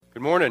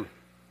Good morning.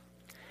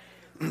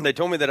 They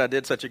told me that I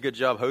did such a good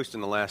job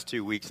hosting the last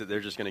 2 weeks that they're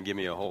just going to give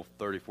me a whole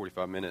 30,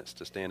 45 minutes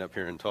to stand up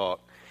here and talk.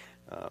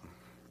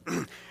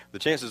 The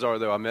chances are,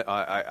 though,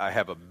 I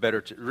have a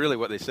better, really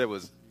what they said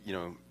was,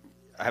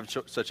 I have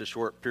such a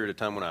short period of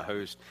time when I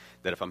host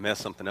that if I mess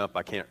something up,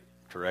 I can't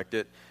correct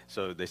it.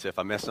 So they said if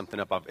I mess something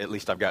up, at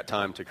least I've got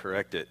time to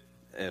correct it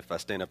if I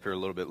stand up here a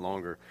little bit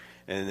longer.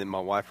 And then my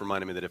wife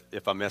reminded me that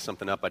if I mess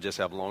something up, I just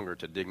have longer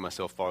to dig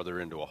myself farther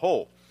into a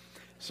hole.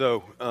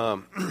 So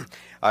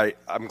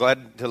I'm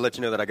glad to let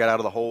you know that I got out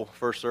of the hole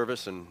first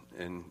service, and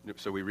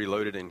so we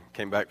reloaded and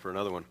came back for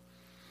another one.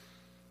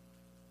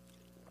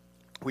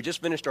 We just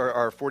finished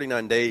our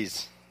 49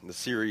 days, the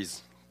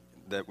series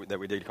that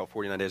we did called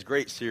 49 Days.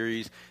 Great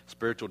series,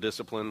 spiritual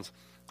disciplines.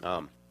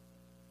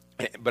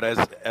 But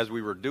as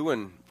we were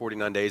doing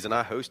 49 days, and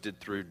I hosted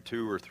through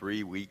 2 or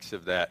 3 weeks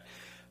of that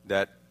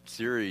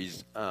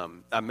series,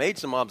 I made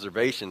some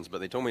observations,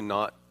 but they told me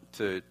not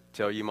to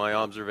tell you my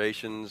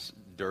observations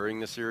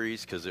during the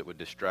series because it would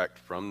distract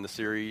from the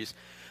series.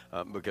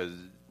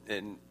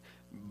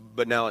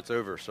 But now it's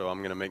over, so I'm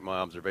going to make my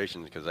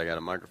observations because I got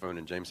a microphone,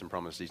 and Jameson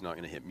promised he's not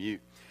going to hit mute.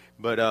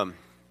 But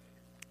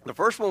the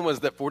first one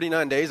was that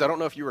 49 days, I don't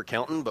know if you were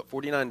counting, but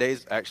 49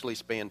 days actually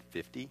spanned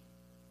 50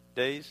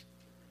 days.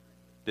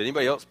 Did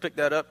anybody else pick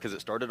that up? Because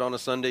it started on a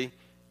Sunday,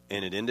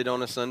 and it ended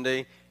on a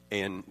Sunday,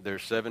 and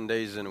there's 7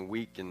 days in a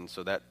week, and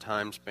so that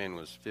time span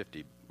was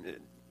 50.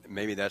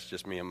 Maybe that's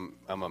just me. I'm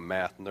a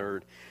math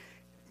nerd.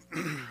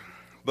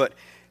 But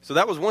so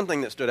that was one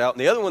thing that stood out.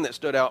 And the other one that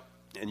stood out,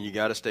 and you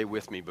got to stay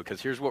with me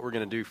because here's what we're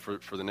going to do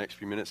for the next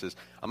few minutes is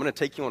I'm going to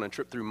take you on a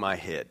trip through my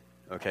head,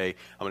 okay?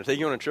 I'm going to take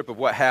you on a trip of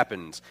what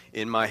happens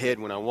in my head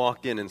when I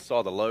walked in and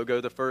saw the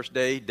logo the first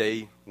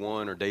day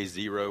 1 or day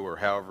 0 or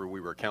however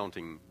we were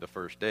counting the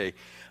first day.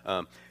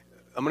 I'm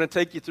going to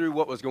take you through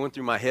what was going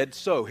through my head.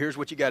 So here's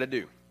what you got to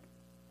do.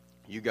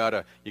 You got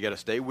to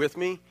stay with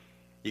me.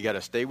 You got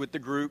to stay with the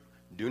group.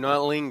 Do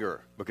not linger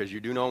because you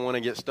do not want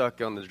to get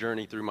stuck on the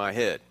journey through my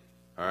head.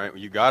 All right,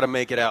 you got to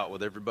make it out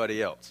with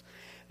everybody else.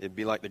 It'd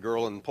be like the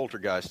girl in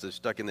Poltergeist that's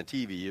stuck in the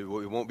TV. It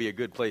won't be a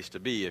good place to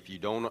be if you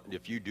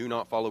do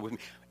not follow with me.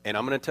 And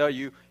I'm going to tell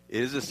you,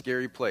 it is a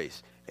scary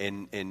place.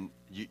 And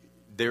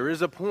there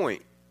is a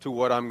point to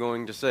what I'm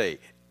going to say,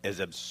 as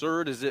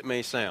absurd as it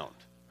may sound.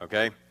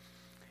 Okay.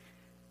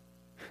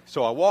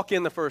 So I walk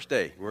in the first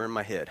day. We're in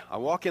my head. I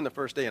walk in the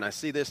first day and I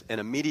see this, and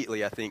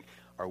immediately I think,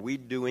 are we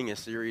doing a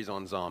series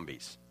on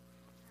zombies?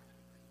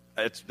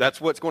 That's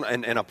what's going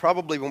on. And I've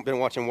probably been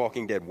watching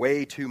Walking Dead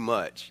way too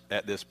much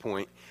at this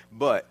point.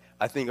 But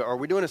I think, are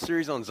we doing a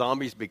series on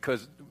zombies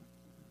because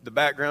the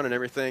background and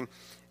everything?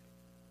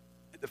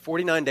 The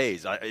 49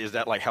 days, is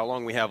that like how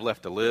long we have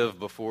left to live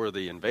before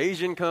the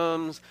invasion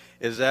comes?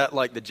 Is that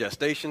like the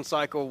gestation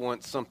cycle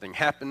once something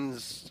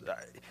happens?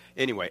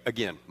 Anyway,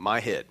 again, my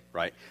head,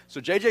 right?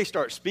 So JJ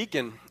starts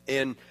speaking,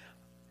 and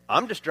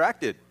I'm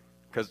distracted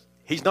because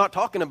he's not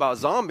talking about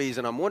zombies,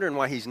 and I'm wondering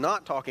why he's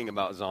not talking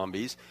about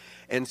zombies.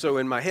 And so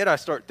in my head, I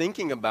start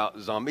thinking about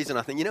zombies, and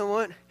I think, you know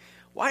what?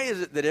 Why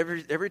is it that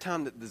every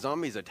time that the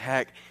zombies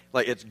attack,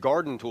 like it's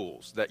garden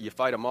tools that you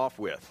fight them off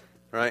with,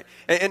 right?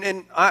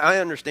 And I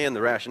understand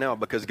the rationale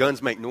because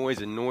guns make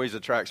noise, and noise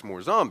attracts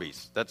more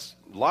zombies. That's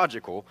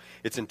logical.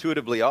 It's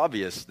intuitively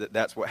obvious that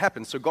that's what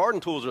happens. So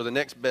garden tools are the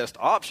next best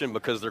option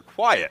because they're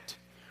quiet.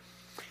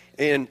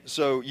 And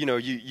so,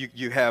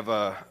 you have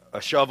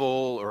a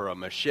shovel or a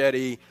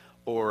machete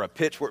or a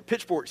pitchfork.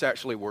 Pitchforks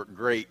actually work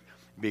great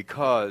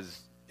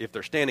because if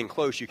they're standing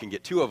close, you can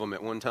get 2 of them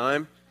at one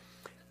time,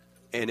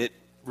 and it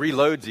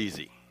reloads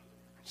easy.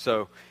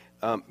 So,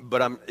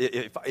 but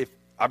if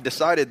I've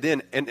decided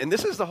then, and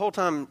this is the whole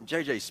time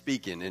JJ's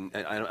speaking, and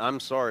I'm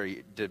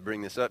sorry to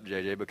bring this up,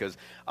 JJ, because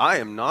I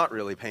am not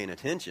really paying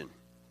attention.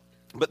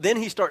 But then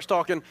he starts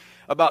talking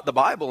about the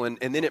Bible, and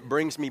then it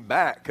brings me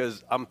back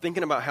because I'm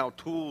thinking about how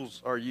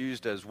tools are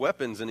used as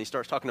weapons, and he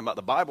starts talking about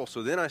the Bible.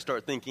 So then I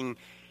start thinking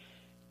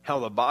how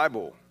the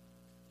Bible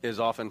is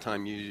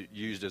oftentimes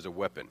used as a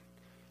weapon,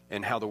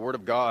 and how the Word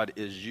of God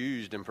is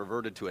used and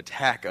perverted to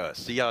attack us.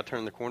 See how I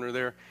turned the corner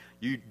there?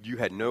 You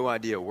had no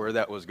idea where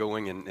that was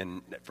going,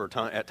 and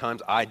at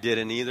times I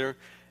didn't either,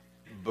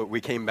 but we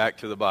came back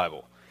to the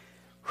Bible.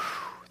 Whew,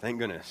 thank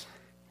goodness,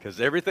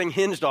 because everything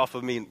hinged off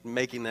of me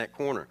making that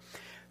corner.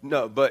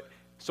 No, but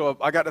so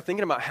I got to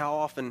thinking about how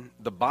often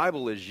the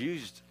Bible is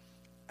used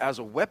as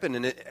a weapon,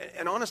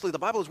 and honestly, the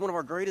Bible is one of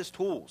our greatest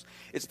tools.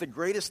 It's the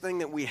greatest thing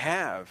that we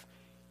have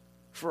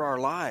for our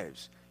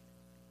lives.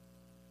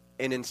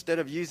 And instead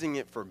of using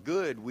it for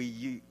good,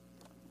 we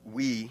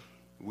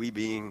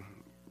being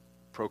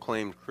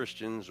proclaimed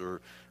Christians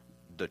or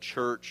the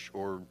church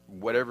or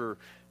whatever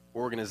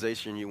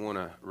organization you want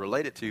to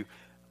relate it to,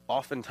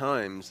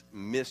 oftentimes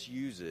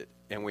misuse it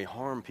and we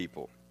harm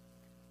people.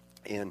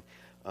 And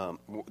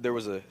there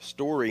was a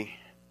story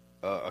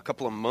a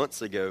couple of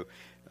months ago.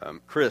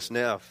 Chris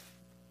Neff,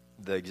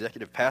 the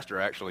executive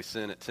pastor, actually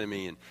sent it to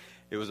me, and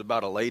it was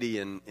about a lady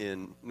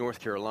in North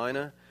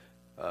Carolina,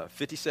 a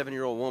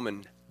 57-year-old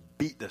woman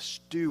beat the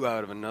stew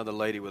out of another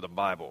lady with a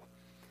Bible.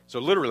 So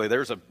literally,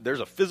 there's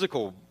a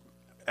physical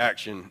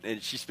action,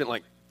 and she spent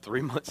like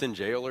 3 months in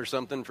jail or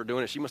something for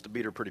doing it. She must have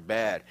beat her pretty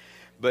bad.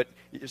 But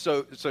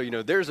so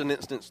there's an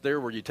instance there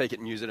where you take it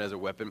and use it as a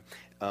weapon.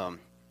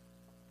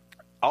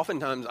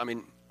 Oftentimes,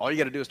 all you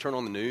got to do is turn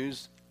on the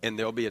news, and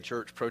there'll be a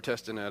church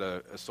protesting at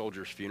a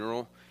soldier's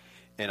funeral,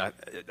 and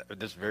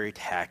that's very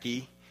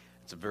tacky.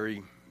 It's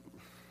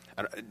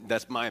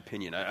that's my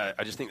opinion.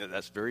 I just think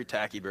that's very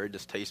tacky, very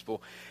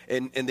distasteful.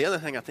 And the other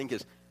thing I think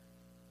is,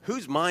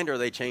 whose mind are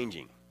they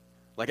changing?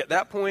 Like at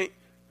that point,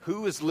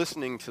 who is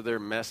listening to their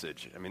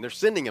message? They're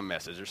sending a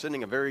message. They're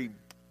sending a very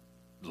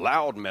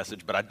loud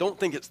message, but I don't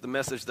think it's the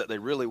message that they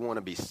really want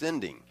to be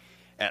sending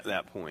at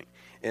that point.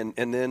 And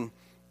then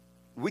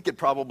we could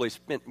probably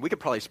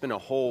spend a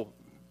whole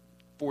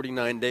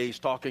 49 days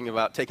talking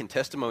about taking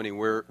testimony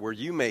where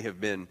you may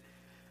have been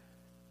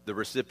the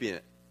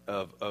recipient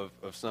of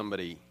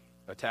somebody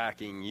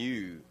attacking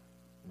you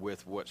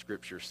with what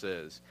Scripture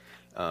says.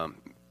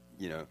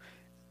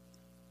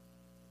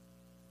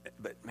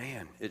 But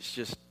man, it's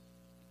just,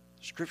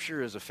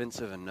 Scripture is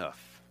offensive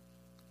enough.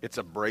 It's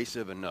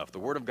abrasive enough. The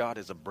Word of God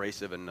is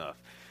abrasive enough.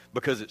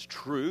 Because it's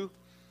true,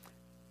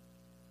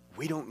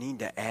 we don't need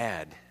to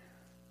add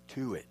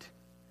to it.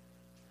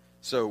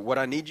 So what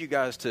I need you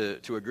guys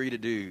to agree to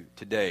do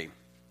today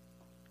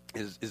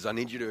is I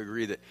need you to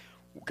agree that,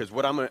 because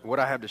what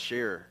I have to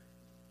share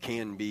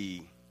can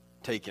be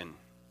taken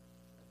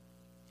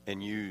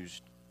and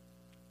used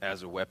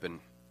as a weapon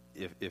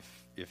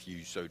if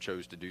you so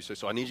chose to do so.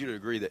 So I need you to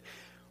agree that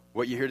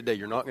what you hear today,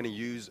 you're not going to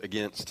use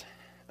against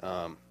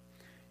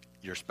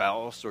your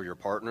spouse or your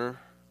partner.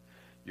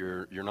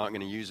 You're not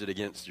going to use it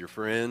against your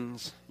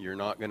friends.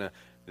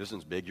 This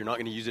one's big, you're not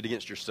going to use it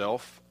against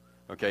yourself,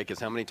 okay? Because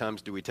how many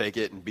times do we take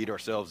it and beat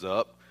ourselves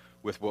up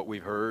with what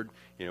we've heard?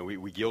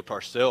 We guilt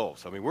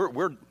ourselves.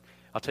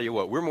 I'll tell you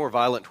what, we're more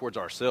violent towards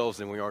ourselves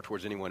than we are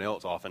towards anyone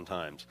else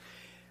oftentimes.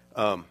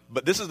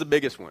 But this is the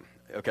biggest one,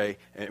 okay?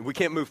 And we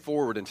can't move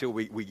forward until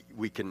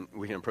we can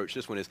approach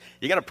this one. Is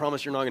you got to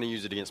promise you're not going to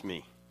use it against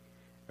me,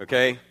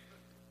 okay?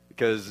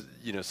 Because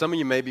some of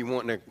you may be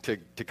wanting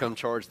to come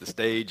charge the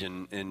stage,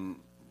 and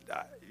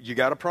you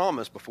got to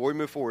promise before we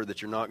move forward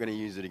that you're not going to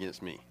use it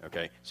against me,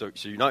 okay? So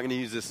you're not going to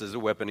use this as a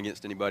weapon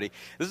against anybody.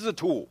 This is a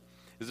tool.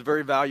 This is a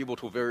very valuable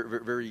tool, very,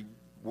 very, very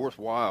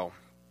worthwhile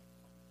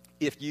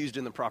if used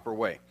in the proper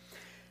way.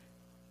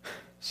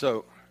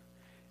 So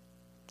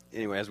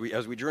anyway, as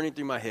we journeyed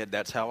through my head,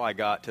 that's how I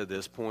got to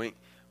this point.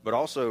 But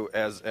also,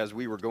 as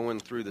we were going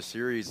through the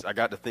series, I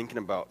got to thinking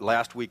about,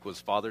 last week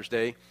was Father's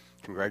Day.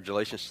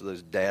 Congratulations to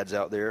those dads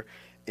out there.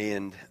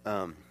 And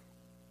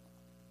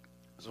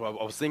so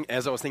I was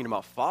thinking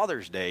about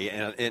Father's Day,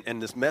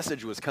 and this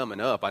message was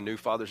coming up. I knew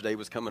Father's Day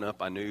was coming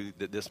up. I knew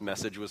that this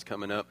message was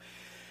coming up.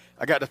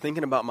 I got to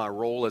thinking about my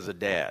role as a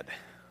dad,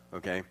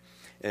 okay?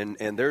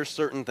 And there's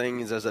certain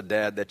things as a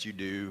dad that you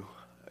do.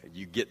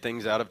 You get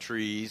things out of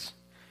trees.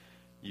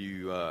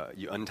 You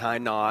untie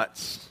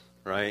knots,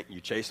 right?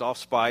 You chase off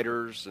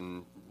spiders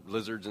and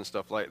lizards and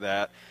stuff like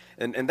that.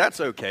 And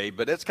that's okay,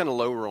 but that's kind of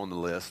lower on the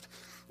list.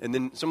 And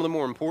then some of the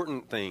more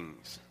important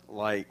things,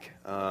 like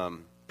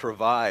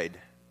provide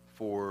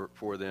for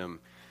them,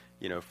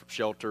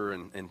 shelter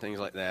and things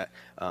like that.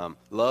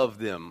 Love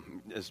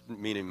them, as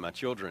meaning my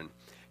children,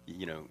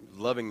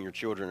 loving your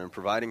children and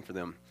providing for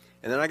them.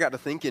 And then I got to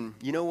thinking,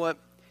 you know what?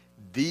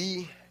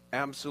 The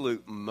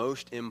absolute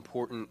most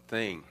important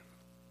thing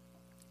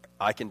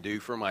I can do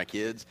for my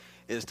kids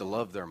is to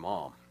love their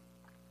mom.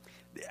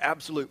 The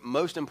absolute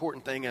most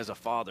important thing as a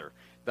father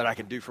that I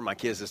can do for my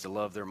kids is to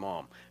love their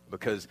mom,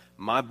 because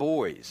my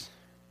boys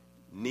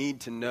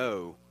need to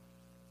know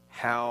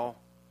how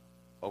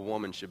a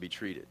woman should be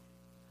treated.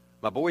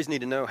 My boys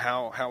need to know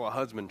how a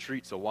husband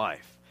treats a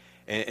wife.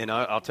 And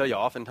I'll tell you,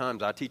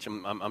 oftentimes I teach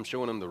them, I'm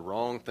showing them the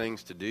wrong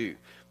things to do,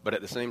 but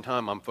at the same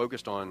time I'm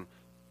focused on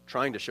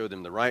trying to show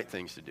them the right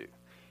things to do.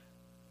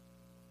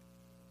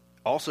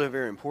 Also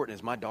very important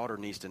is my daughter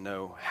needs to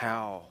know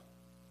how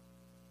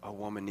a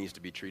woman needs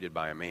to be treated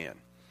by a man.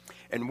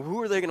 And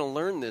who are they going to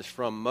learn this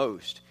from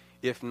most,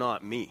 if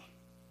not me?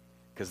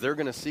 Because they're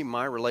going to see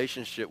my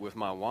relationship with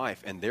my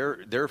wife, and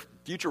their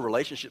future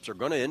relationships are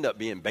going to end up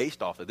being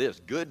based off of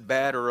this, good,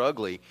 bad, or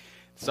ugly.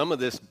 Some of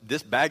this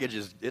baggage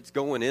it's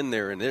going in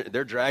there, and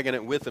they're dragging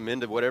it with them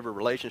into whatever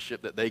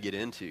relationship that they get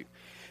into.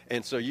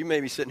 And so you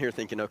may be sitting here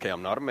thinking, okay,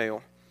 I'm not a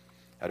male,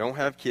 I don't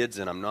have kids,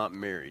 and I'm not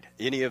married.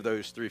 Any of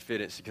those three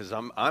fit it, because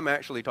I'm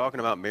actually talking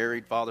about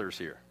married fathers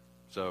here.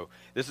 So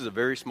this is a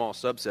very small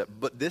subset,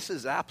 but this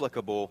is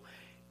applicable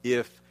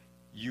if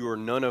you are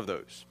none of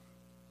those.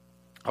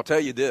 I'll tell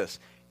you this,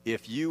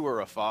 if you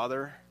were a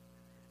father,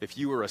 if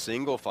you were a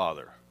single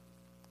father,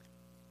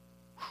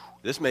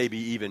 this may be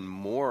even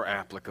more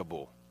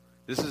applicable.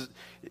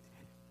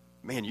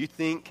 You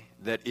think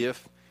that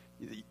if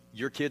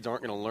your kids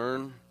aren't going to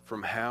learn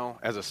from how,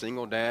 as a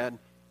single dad,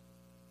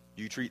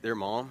 you treat their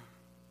mom?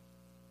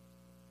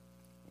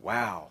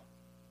 Wow.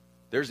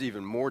 There's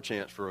even more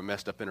chance for a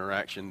messed up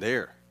interaction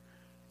there.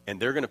 And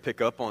they're going to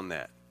pick up on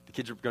that. The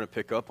kids are going to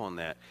pick up on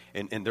that.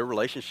 And their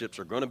relationships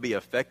are going to be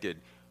affected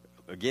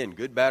again,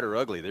 good, bad, or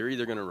ugly. They're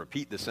either going to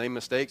repeat the same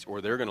mistakes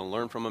or they're going to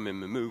learn from them and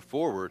move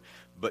forward.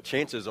 But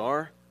chances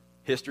are,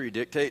 history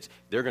dictates,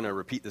 they're going to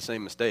repeat the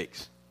same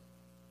mistakes.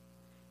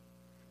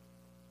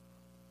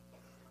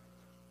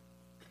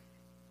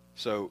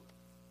 So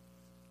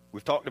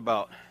we've talked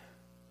about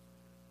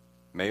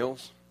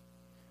males.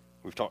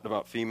 We've talked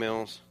about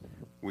females.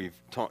 We've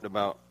talked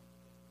about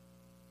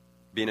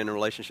being in a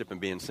relationship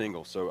and being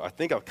single. So I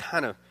think I've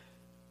kind of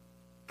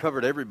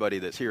covered everybody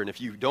that's here. And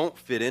if you don't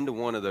fit into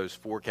one of those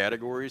 4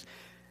 categories,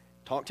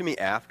 talk to me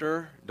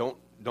after. Don't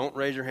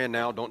raise your hand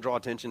now. Don't draw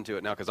attention to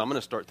it now, because I'm going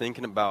to start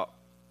thinking about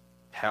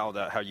how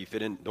you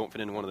don't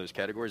fit into one of those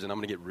categories, and I'm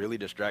going to get really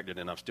distracted,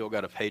 and I've still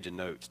got a page of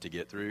notes to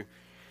get through.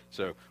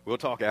 So we'll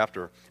talk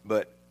after.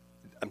 But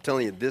I'm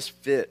telling you, this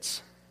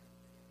fits,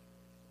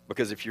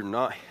 because if you're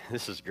not,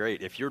 this is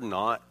great. If you're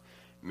not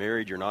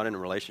married, you're not in a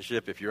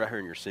relationship, if you're out here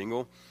and you're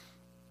single,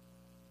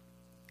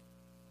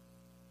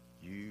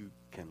 you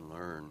can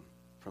learn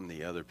from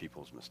the other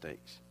people's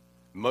mistakes.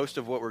 Most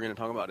of what we're going to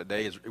talk about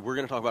today is we're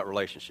going to talk about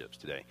relationships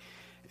today.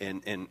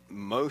 And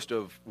most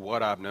of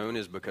what I've known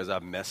is because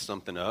I've messed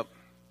something up.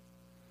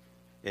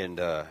 And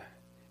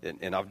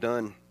I've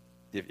done,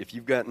 if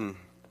you've gotten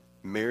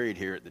married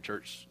here at the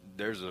church,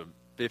 there's a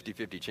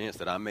 50-50 chance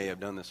that I may have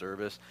done the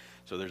service.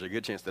 So there's a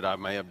good chance that I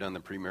may have done the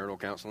premarital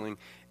counseling.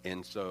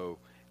 And so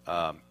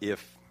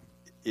if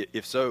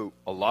so,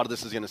 a lot of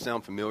this is going to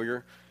sound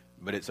familiar,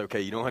 but it's okay.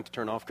 You don't have to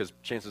turn off, because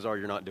chances are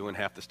you're not doing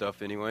half the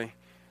stuff anyway.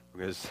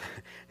 Because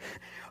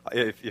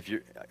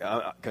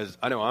because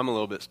I know I'm a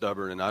little bit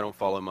stubborn and I don't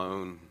follow my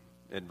own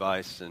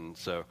advice, and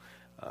so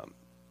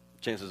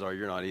chances are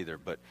you're not either.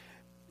 But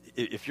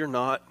if you're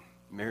not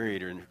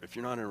married, or if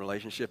you're not in a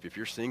relationship, if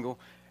you're single,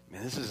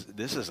 man,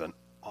 this is an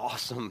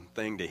awesome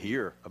thing to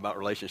hear about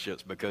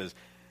relationships, because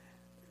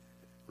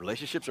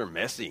relationships are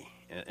messy.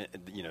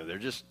 They're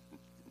just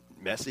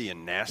messy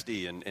and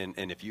nasty, and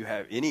if you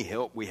have any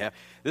help we have,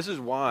 this is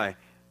why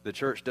the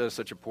church does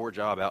such a poor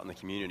job out in the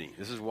community.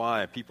 This is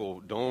why people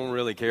don't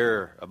really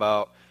care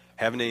about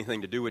having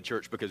anything to do with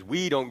church, because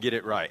we don't get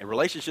it right. And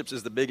relationships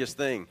is the biggest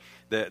thing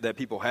that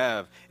people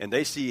have, and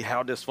they see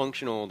how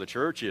dysfunctional the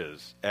church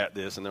is at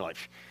this, and they're like,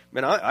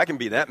 man, I can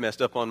be that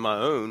messed up on my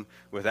own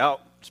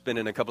without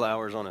spending a couple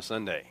hours on a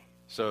Sunday.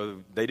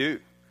 So they do,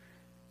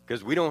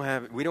 because we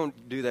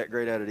don't do that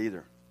great at it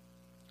either.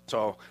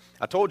 So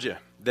I told you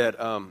that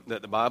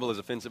the Bible is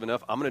offensive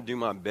enough. I'm going to do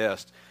my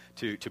best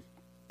to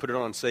put it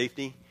on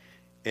safety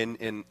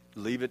and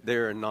leave it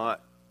there and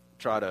not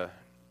try to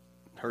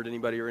hurt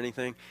anybody or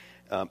anything,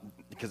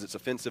 because it's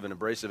offensive and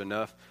abrasive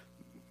enough.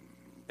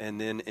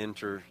 And then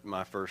enter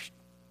my first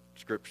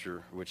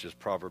scripture, which is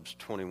Proverbs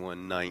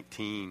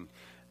 21:19,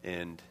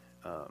 and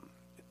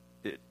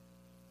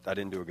I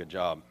didn't do a good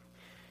job,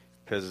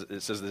 because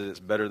it says that it's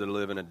better to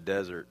live in a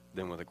desert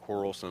than with a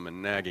quarrelsome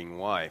and nagging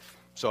wife.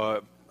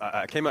 So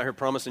I came out here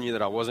promising you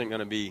that I wasn't going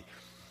to be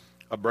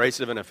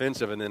abrasive and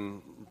offensive, and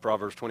then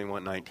Proverbs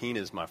 21:19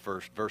 is my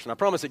first verse, and I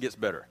promise it gets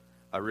better.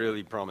 I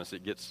really promise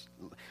it gets.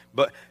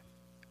 But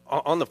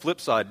on the flip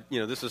side,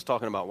 this is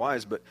talking about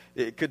wives, but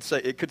it could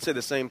say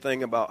the same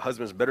thing about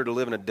husbands. Better to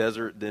live in a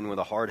desert than with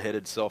a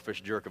hard-headed,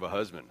 selfish jerk of a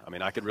husband. I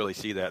mean, I could really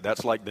see that.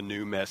 That's like the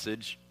New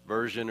Message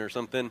version or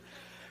something.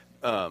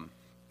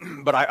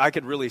 But I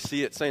could really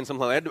see it saying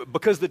something like that,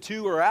 because the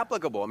two are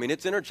applicable. I mean,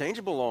 it's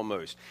interchangeable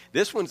almost.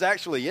 This one's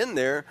actually in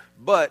there,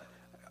 but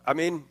I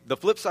mean, the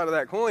flip side of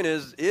that coin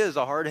is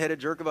a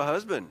hard-headed jerk of a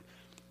husband.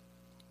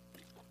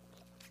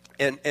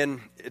 And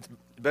it's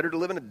better to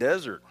live in a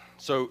desert.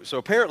 So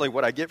apparently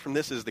what I get from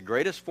this is the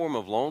greatest form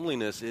of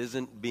loneliness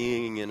isn't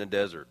being in a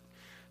desert.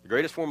 The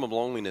greatest form of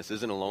loneliness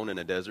isn't alone in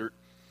a desert.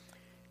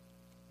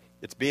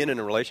 It's being in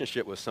a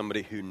relationship with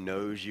somebody who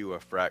knows you a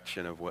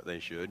fraction of what they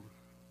should.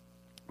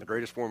 The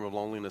greatest form of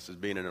loneliness is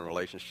being in a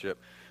relationship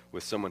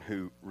with someone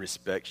who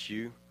respects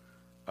you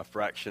a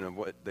fraction of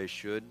what they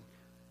should,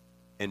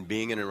 and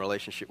being in a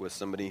relationship with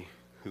somebody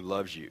who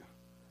loves you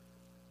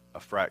a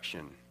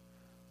fraction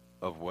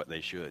of what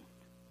they should.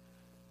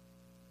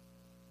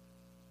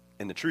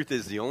 And the truth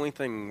is, the only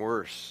thing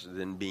worse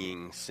than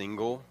being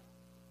single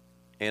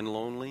and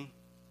lonely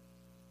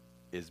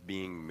is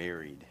being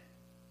married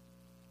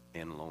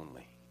and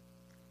lonely.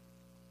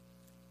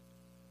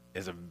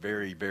 It's a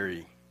very,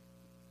 very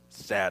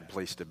sad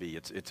place to be.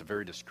 It's a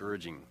very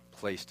discouraging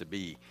place to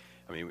be.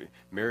 I mean,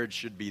 marriage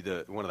should be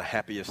one of the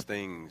happiest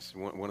things,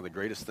 one of the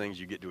greatest things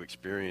you get to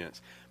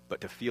experience.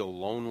 But to feel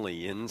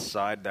lonely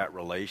inside that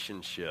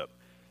relationship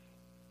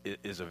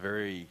is a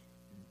very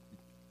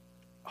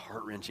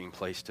heart-wrenching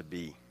place to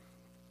be.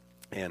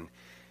 And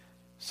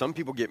some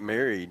people get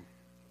married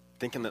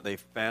thinking that they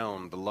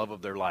found the love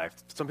of their life.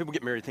 Some people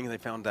get married thinking they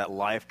found that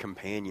life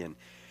companion.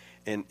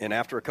 And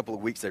after a couple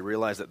of weeks, they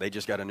realize that they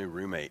just got a new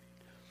roommate.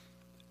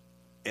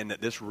 And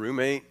that this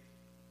roommate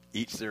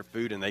eats their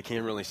food and they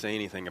can't really say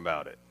anything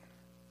about it.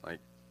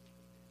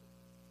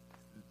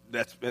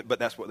 But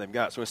that's what they've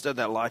got. So instead of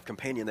that life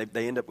companion,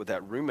 they end up with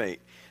that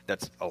roommate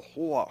that's a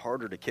whole lot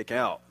harder to kick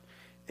out.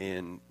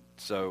 And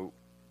so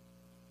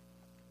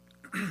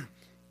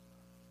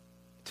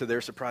to their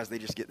surprise, they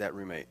just get that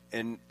roommate.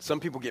 And some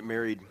people get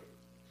married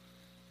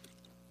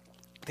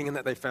thinking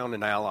that they found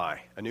an ally,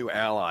 a new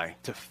ally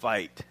to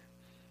fight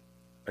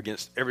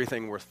against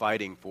everything worth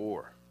fighting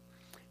for.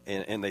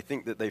 And they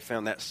think that they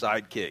found that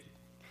sidekick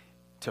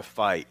to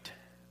fight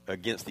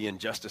against the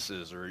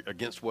injustices or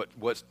against what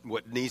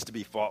needs to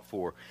be fought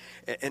for.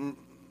 And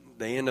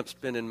they end up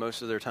spending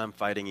most of their time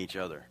fighting each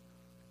other.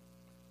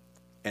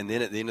 And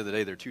then at the end of the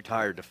day, they're too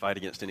tired to fight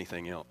against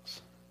anything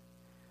else.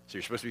 So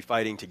you're supposed to be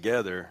fighting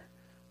together,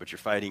 but you're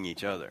fighting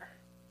each other.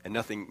 And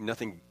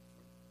nothing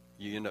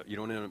you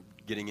don't end up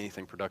getting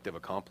anything productive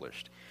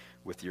accomplished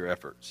with your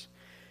efforts.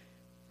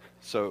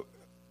 So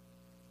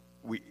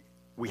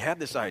we have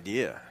this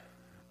idea.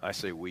 I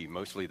say we,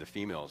 mostly the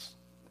females,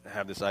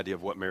 have this idea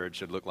of what marriage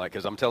should look like.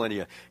 Because I'm telling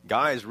you,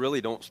 guys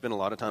really don't spend a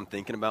lot of time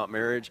thinking about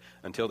marriage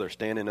until they're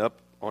standing up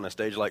on a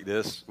stage like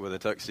this with a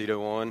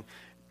tuxedo on,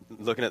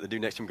 looking at the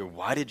dude next to him going,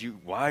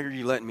 why are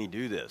you letting me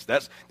do this?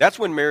 That's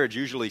when marriage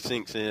usually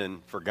sinks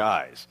in for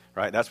guys,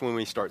 right? That's when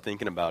we start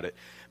thinking about it.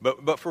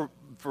 But for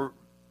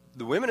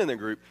the women in the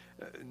group,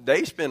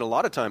 they spend a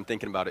lot of time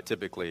thinking about it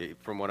typically,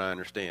 from what I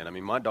understand. I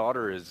mean, my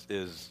daughter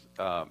is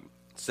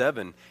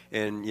 7,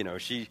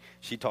 and she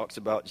talks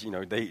about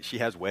she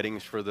has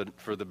weddings for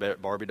the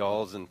Barbie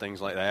dolls and things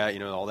like that,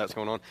 all that's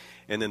going on,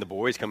 and then the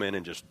boys come in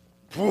and just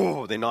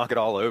they knock it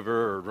all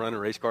over or run a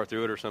race car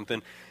through it or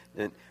something.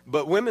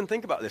 But women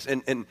think about this,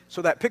 and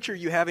so that picture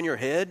you have in your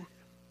head,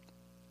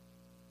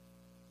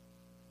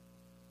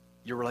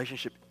 your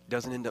relationship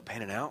doesn't end up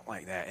panning out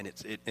like that,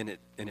 and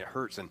it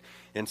hurts,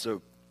 and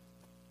so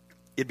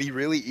it'd be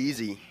really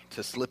easy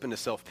to slip into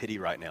self-pity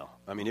right now.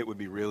 I mean, it would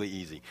be really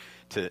easy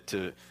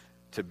to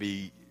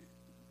be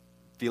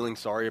feeling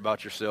sorry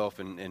about yourself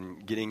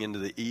and getting into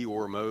the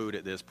Eeyore mode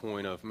at this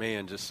point of,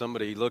 man, just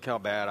somebody, look how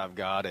bad I've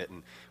got it,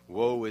 and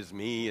woe is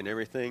me and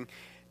everything.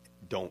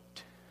 Don't.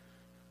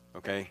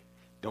 Okay?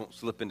 Don't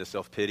slip into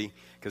self-pity,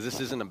 because this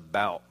isn't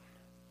about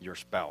your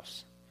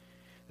spouse.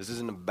 This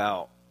isn't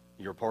about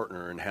your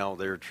partner and how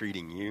they're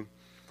treating you.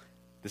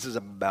 This is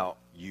about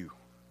you.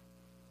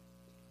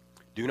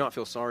 Do not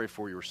feel sorry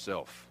for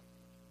yourself,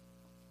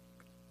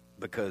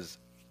 because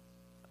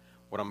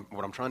what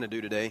I'm trying to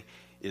do today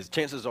is,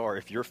 chances are,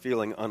 if you're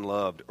feeling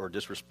unloved or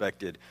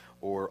disrespected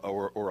or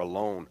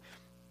alone,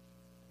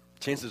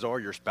 chances are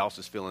your spouse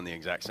is feeling the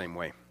exact same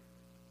way.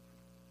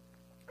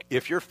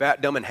 If you're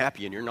fat, dumb, and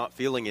happy and you're not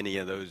feeling any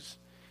of those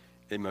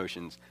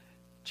emotions,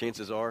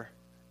 chances are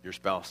your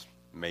spouse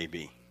may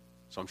be.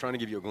 So I'm trying to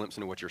give you a glimpse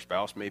into what your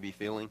spouse may be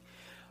feeling.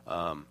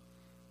 But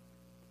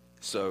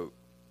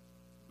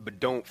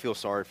don't feel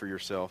sorry for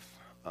yourself,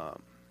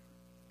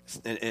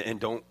 and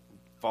don't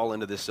fall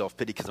into this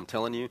self-pity, because I'm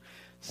telling you,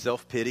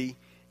 self-pity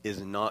is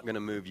not going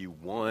to move you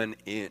 1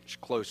 inch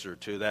closer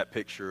to that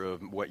picture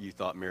of what you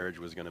thought marriage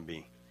was going to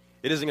be.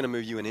 It isn't going to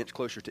move you an inch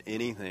closer to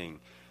anything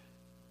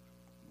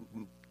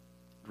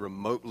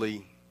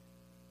remotely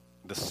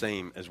the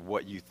same as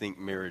what you think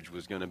marriage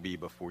was going to be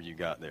before you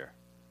got there.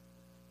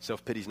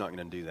 Self-pity is not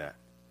going to do that.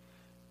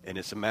 And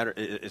it's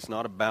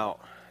not about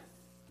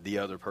the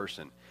other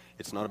person.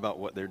 It's not about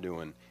what they're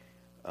doing.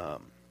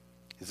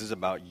 This is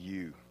about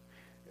you.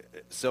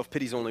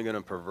 Self-pity is only going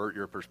to pervert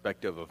your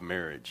perspective of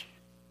marriage,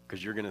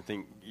 because you're going to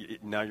think,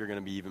 now you're going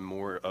to be even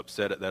more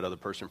upset at that other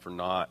person for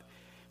not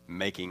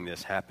making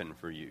this happen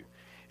for you.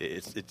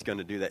 It's going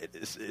to do that.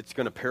 It's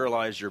going to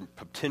paralyze your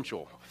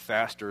potential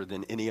faster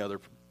than any other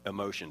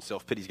emotion.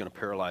 Self-pity is going to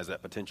paralyze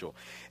that potential.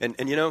 And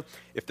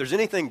if there's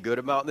anything good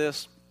about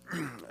this,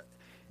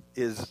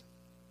 is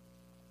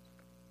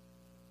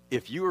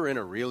if you are in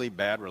a really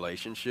bad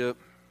relationship,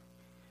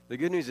 the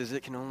good news is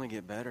it can only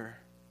get better.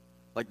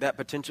 Like, that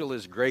potential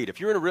is great. If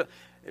you're in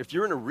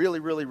a really,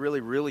 really, really,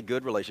 really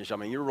good relationship,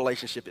 I mean, your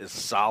relationship is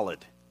solid,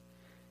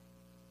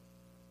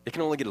 it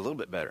can only get a little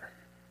bit better,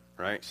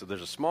 right? So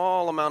there's a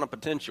small amount of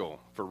potential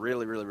for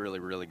really, really, really,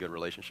 really good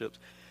relationships.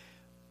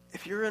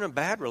 If you're in a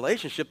bad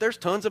relationship, there's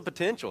tons of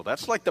potential.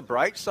 That's like the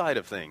bright side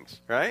of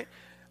things, right?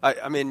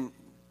 I mean,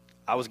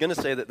 I was going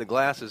to say that the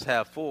glass is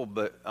half full,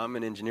 but I'm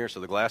an engineer, so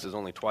the glass is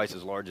only twice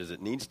as large as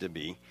it needs to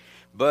be.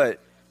 But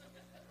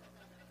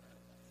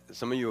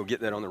some of you will get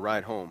that on the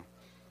ride home.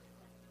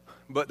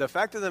 But the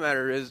fact of the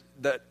matter is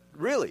that,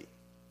 really,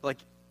 like,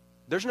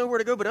 there's nowhere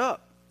to go but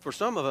up for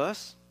some of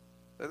us.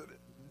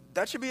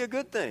 That should be a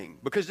good thing,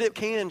 because it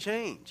can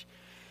change.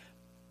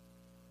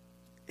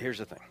 Here's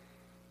the thing.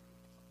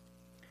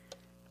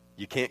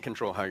 You can't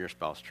control how your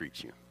spouse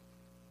treats you.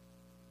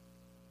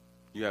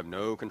 You have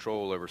no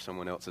control over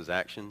someone else's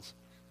actions,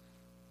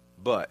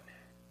 but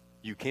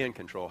you can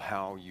control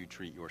how you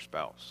treat your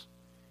spouse.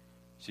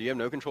 So you have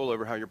no control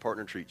over how your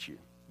partner treats you,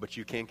 but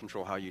you can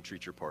control how you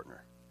treat your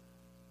partner.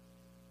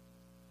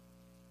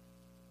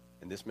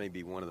 And this may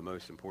be one of the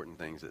most important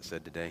things that's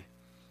said today.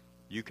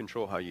 You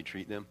control how you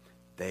treat them.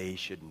 They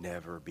should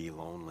never be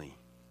lonely.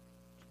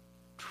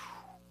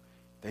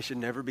 They should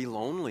never be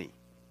lonely.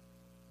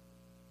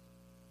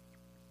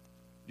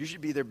 You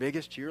should be their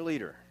biggest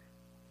cheerleader,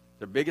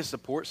 their biggest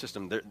support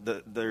system,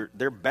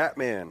 their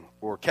Batman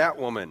or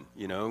Catwoman,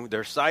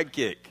 their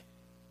sidekick.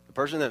 The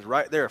person that's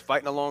right there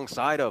fighting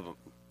alongside of them.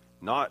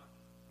 Not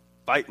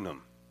fighting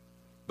them,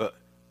 but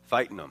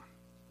fighting them.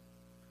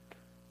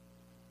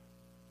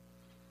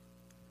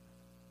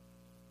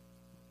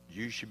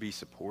 You should be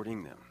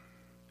supporting them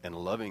and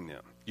loving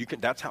them.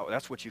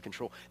 That's what you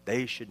control.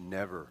 They should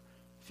never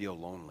feel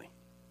lonely.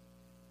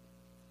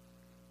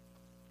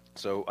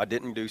 So I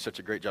didn't do such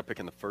a great job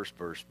picking the first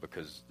verse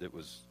because it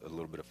was a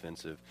little bit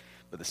offensive.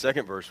 But the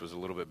second verse was a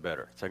little bit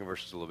better. The second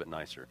verse is a little bit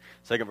nicer.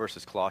 Second verse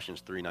is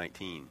Colossians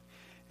 3:19.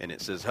 And it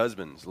says,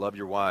 husbands, love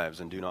your wives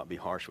and do not be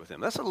harsh with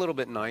them. That's a little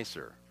bit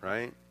nicer,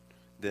 right,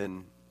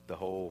 than the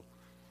whole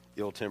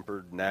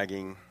ill-tempered,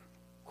 nagging,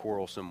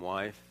 quarrelsome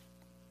wife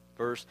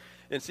verse.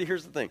 And see,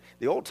 here's the thing.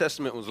 The Old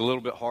Testament was a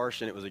little bit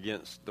harsh, and it was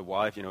against the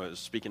wife. It was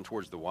speaking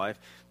towards the wife.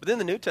 But then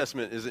the New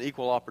Testament is an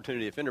equal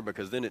opportunity offender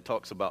because then it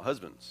talks about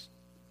husbands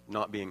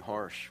not being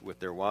harsh with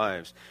their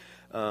wives.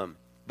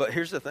 But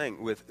here's the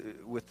thing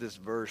with this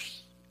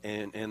verse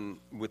and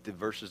with the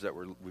verses that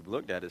we've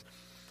looked at is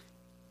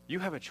you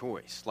have a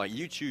choice. Like,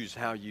 you choose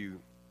how you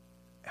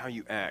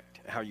act,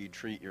 how you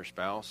treat your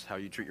spouse, how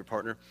you treat your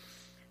partner.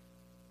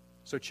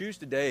 So choose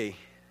today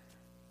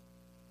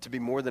to be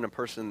more than a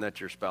person that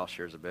your spouse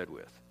shares a bed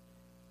with.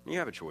 You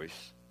have a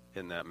choice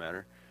in that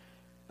matter.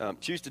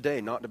 Choose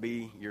today not to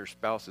be your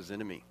spouse's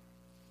enemy.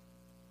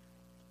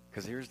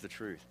 Because here's the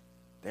truth.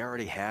 They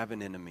already have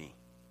an enemy.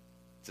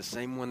 It's the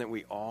same one that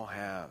we all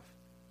have.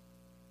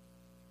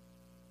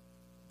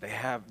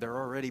 They're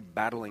already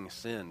battling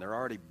sin. They're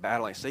already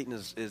battling. Satan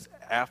is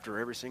after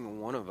every single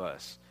one of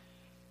us.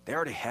 They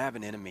already have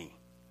an enemy.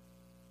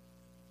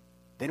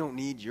 They don't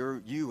need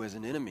you as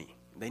an enemy.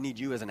 They need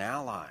you as an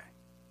ally.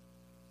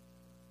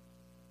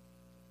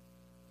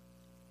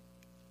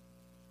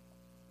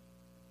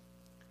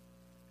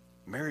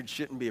 Marriage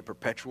shouldn't be a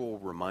perpetual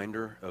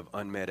reminder of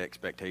unmet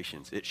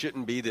expectations. It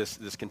shouldn't be this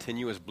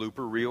continuous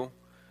blooper reel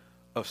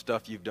of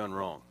stuff you've done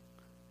wrong.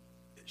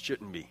 It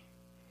shouldn't be.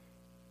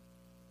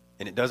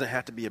 And it doesn't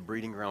have to be a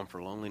breeding ground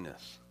for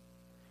loneliness.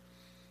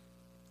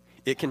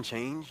 It can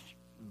change,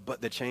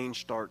 but the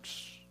change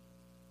starts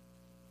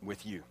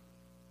with you,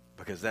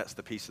 because that's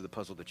the piece of the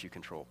puzzle that you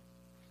control.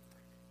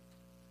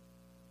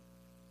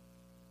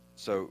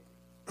 So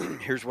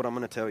here's what I'm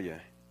going to tell you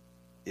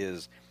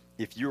is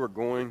if you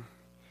want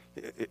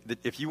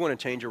to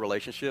change your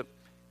relationship,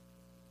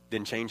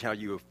 then change how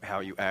you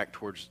act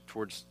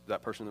towards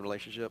that person in the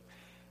relationship.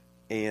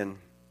 And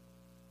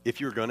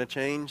if you're going to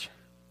change,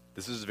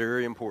 this is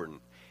very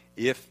important.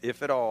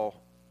 If at all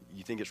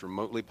you think it's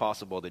remotely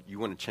possible that you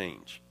want to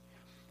change,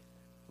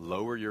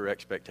 lower your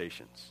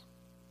expectations.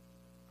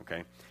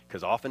 Okay?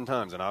 Because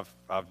oftentimes, and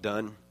I've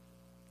done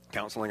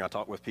counseling, I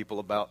talk with people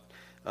about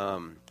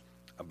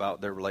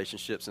their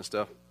relationships and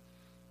stuff.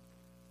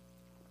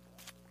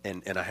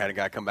 And I had a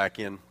guy come back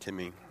in to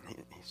me. He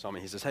saw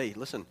me. He says, "Hey,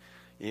 listen,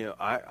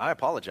 I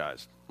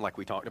apologized. Like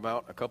we talked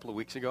about a couple of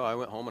weeks ago, I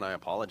went home and I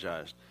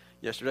apologized.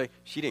 Yesterday,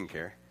 she didn't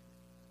care.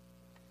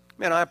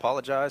 Man, I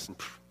apologized, and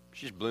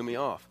she just blew me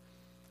off.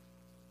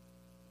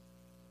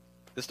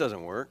 This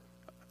doesn't work.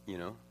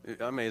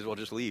 I may as well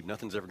just leave.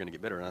 Nothing's ever going to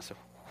get better." And I said,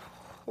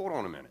 hold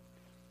on a minute.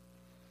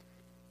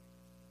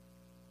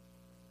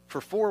 For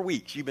 4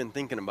 weeks, you've been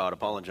thinking about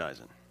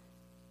apologizing.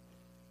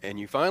 And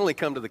you finally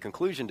come to the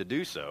conclusion to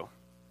do so.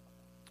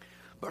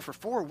 But for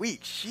 4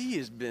 weeks, she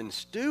has been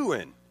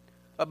stewing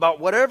about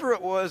whatever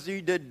it was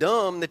you did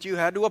dumb that you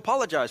had to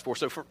apologize for.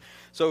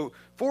 So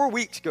 4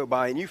 weeks go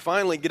by, and you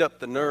finally get up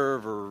the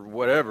nerve or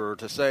whatever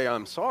to say,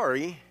 "I'm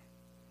sorry."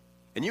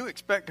 And you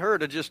expect her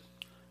to just,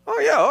 "Oh,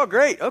 yeah, oh,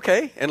 great,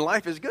 okay," and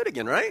life is good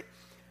again, right?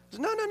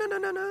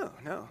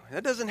 No.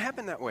 That doesn't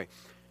happen that way.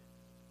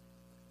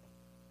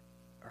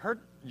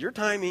 Your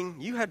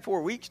timing, you had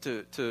 4 weeks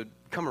to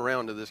come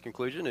around to this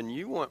conclusion, and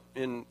you want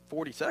in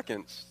 40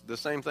 seconds the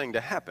same thing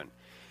to happen.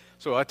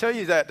 So I tell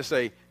you that to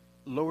say,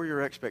 lower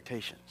your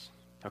expectations,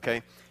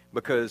 okay?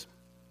 Because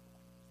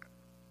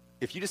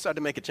if you decide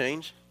to make a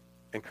change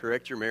and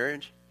correct your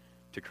marriage,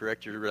 to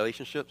correct your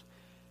relationships,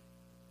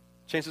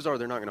 chances are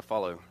they're not going to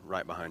follow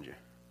right behind you.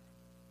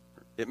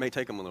 It may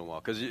take them a little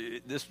while, because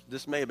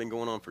this may have been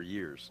going on for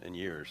years and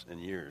years and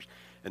years,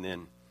 and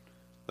then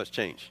let's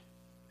change,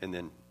 and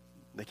then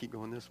they keep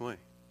going this way.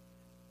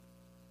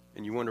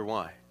 And you wonder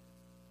why.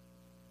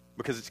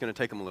 Because it's going to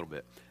take them a little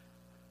bit.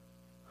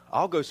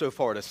 I'll go so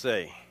far to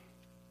say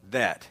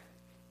that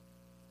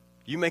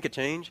you make a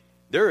change,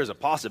 there is a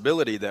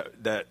possibility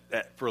that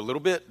for a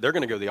little bit, they're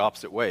going to go the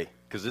opposite way,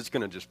 because it's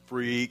going to just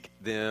freak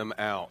them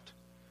out.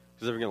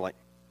 Because they're going to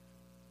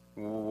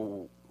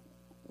like,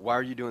 "Why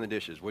are you doing the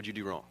dishes? What'd you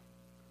do wrong?"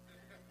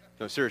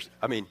 No, seriously.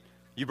 I mean,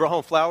 you brought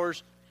home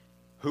flowers.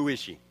 Who is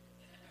she?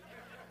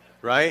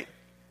 Right?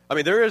 I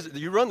mean,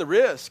 you run the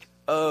risk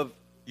of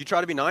you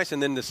try to be nice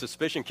and then the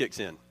suspicion kicks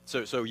in.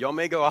 So y'all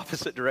may go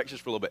opposite directions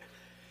for a little bit.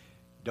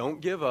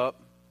 Don't give up.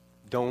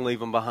 Don't leave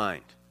them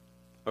behind.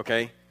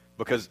 Okay?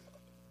 Because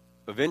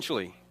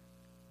eventually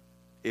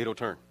it'll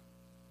turn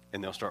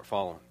and they'll start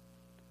following,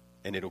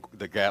 and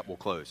the gap will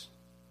close.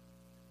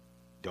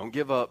 Don't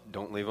give up.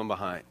 Don't leave them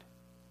behind.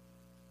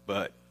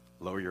 But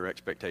lower your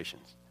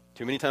expectations.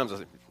 Too many times I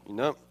said,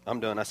 nope,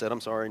 I'm done. I said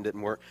I'm sorry and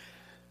didn't work.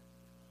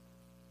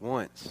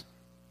 Once.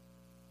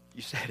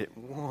 You said it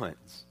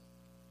once,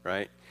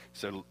 right?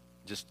 So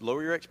just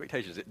lower your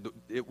expectations.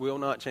 It will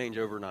not change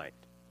overnight,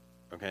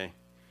 okay?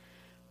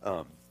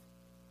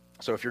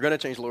 So if you're going to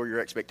change, lower your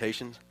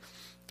expectations.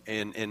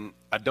 And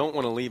I don't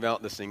want to leave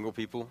out the single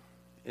people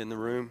in the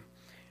room.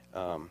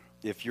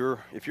 If you're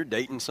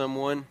dating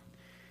someone,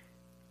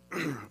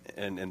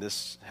 and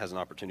this has an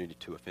opportunity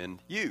to offend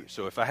you.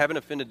 So if I haven't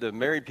offended the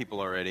married people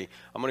already,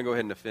 I'm going to go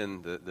ahead and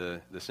offend the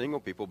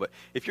single people. But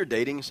if you're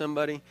dating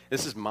somebody,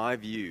 this is my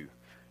view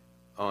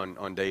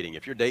on dating.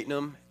 If you're dating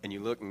them and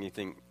you look and you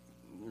think,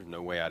 there's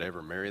no way I'd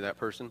ever marry that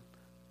person,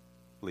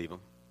 leave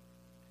them.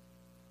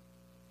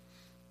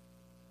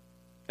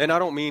 And I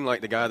don't mean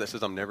like the guy that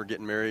says I'm never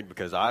getting married,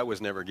 because I was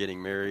never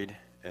getting married,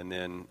 and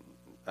then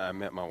I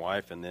met my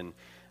wife, and then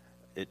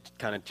it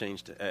kind of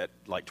changed at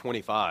like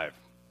 25.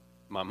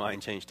 My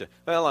mind changed to,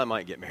 well, I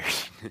might get married.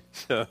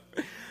 So,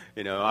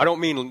 I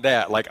don't mean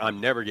that, like I'm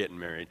never getting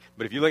married.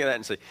 But if you look at that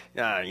and say,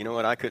 you know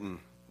what, I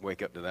couldn't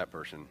wake up to that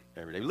person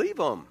every day, leave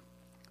them.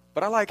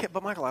 But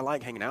Michael, I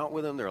like hanging out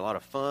with them. They're a lot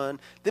of fun.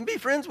 Then be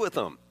friends with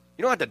them.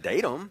 You don't have to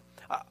date them.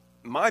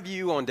 My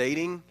view on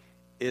dating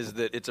is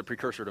that it's a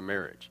precursor to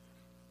marriage.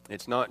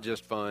 It's not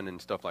just fun and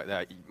stuff like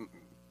that.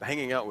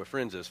 Hanging out with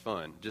friends is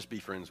fun. Just be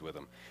friends with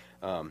them.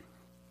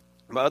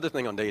 My other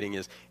thing on dating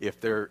is if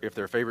their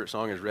favorite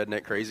song is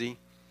Redneck Crazy,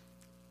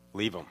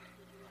 leave them.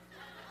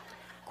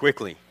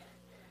 Quickly.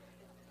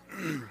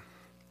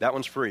 That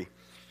one's free.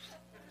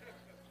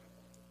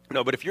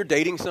 No, but if you're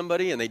dating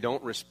somebody and they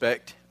don't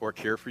respect or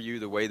care for you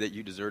the way that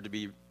you deserve to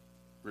be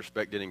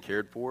respected and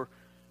cared for,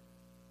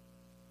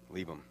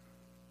 leave them.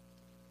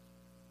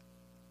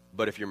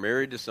 But if you're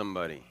married to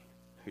somebody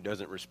who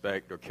doesn't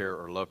respect or care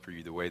or love for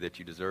you the way that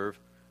you deserve,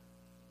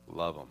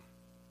 love them.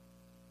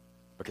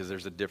 Because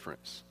there's a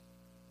difference.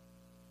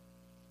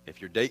 If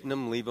you're dating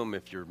them, leave them.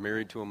 If you're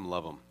married to them,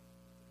 love them.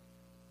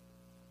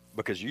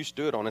 Because you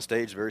stood on a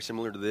stage very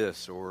similar to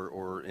this,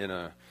 or in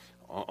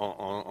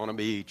on a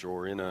beach,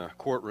 or in a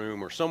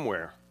courtroom, or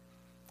somewhere,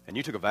 and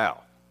you took a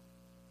vow.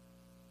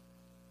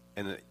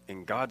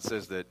 And God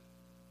says that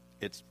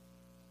it's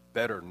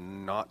better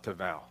not to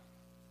vow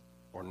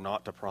or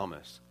not to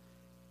promise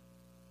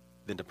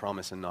than to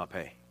promise and not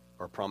pay,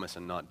 or promise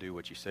and not do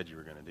what you said you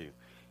were going to do.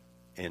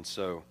 And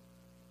so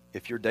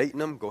if you're dating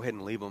them, go ahead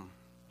and leave them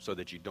so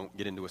that you don't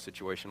get into a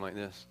situation like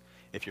this.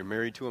 If you're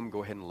married to them,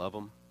 go ahead and love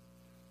them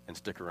and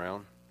stick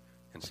around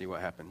and see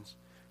what happens,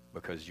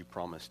 because you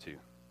promised to.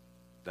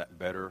 That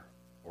better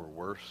or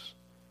worse,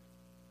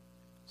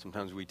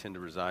 sometimes we tend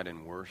to reside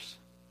in worse,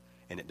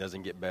 and it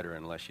doesn't get better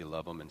unless you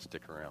love them and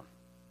stick around.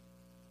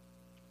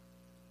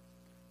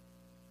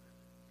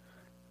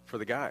 For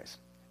the guys,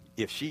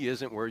 if she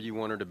isn't where you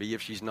want her to be,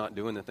 if she's not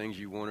doing the things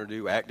you want her to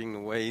do, acting the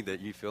way that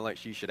you feel like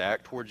she should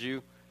act towards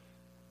you,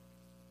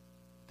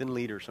 then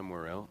lead her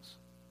somewhere else.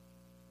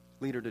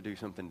 Lead her to do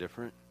something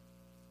different.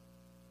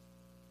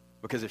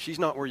 Because if she's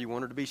not where you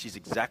want her to be, she's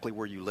exactly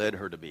where you led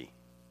her to be,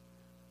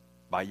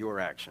 by your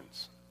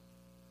actions.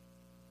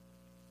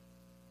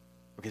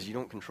 Because you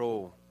don't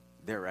control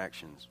their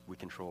actions. We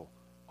control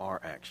our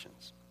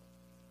actions.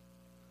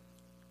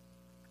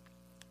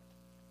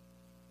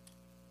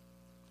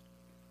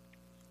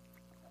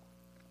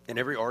 In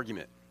every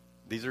argument,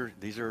 these are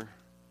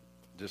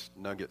just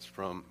nuggets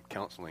from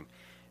counseling.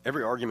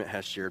 Every argument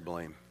has shared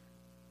blame.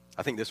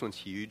 I think this one's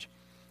huge.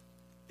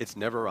 It's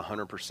never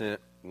 100%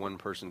 one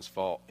person's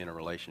fault in a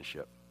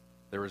relationship.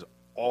 There is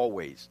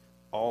always,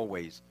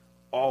 always,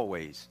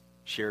 always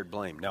shared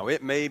blame. Now,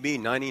 it may be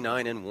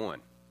 99 and 1,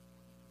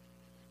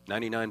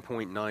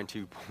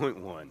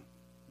 99.92.1,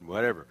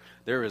 whatever.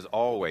 There is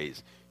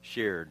always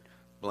shared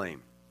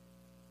blame.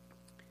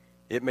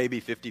 It may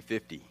be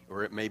 50-50,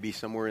 or it may be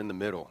somewhere in the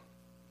middle,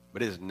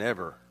 but it is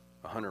never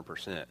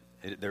 100%.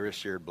 There is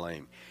shared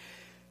blame.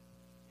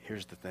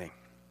 Here's the thing.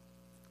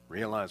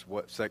 Realize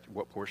what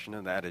portion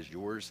of that is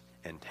yours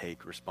and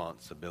take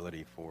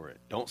responsibility for it.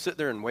 Don't sit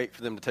there and wait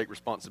for them to take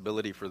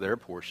responsibility for their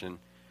portion,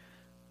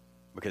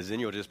 because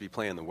then you'll just be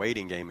playing the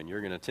waiting game, and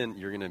you're going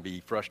to be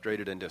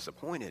frustrated and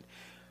disappointed.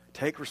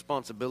 Take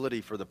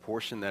responsibility for the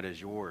portion that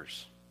is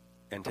yours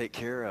and take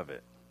care of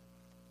it.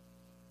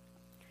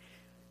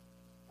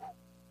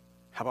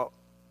 How about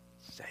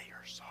say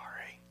you're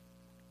sorry?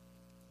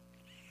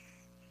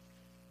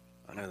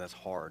 I know that's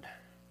hard.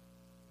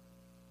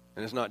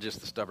 And it's not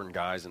just the stubborn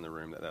guys in the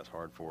room that's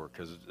hard for,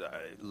 because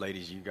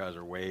ladies, you guys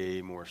are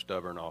way more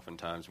stubborn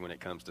oftentimes when it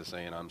comes to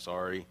saying I'm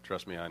sorry.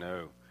 Trust me, I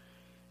know.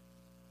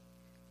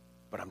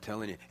 But I'm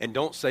telling you, and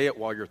don't say it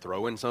while you're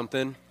throwing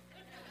something.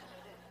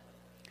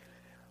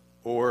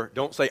 Or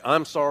don't say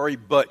I'm sorry,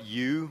 but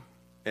you,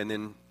 and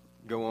then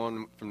go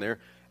on from there.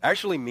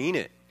 Actually mean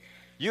it.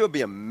 You would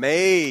be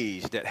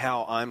amazed at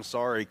how I'm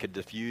sorry could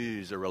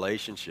diffuse a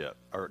relationship,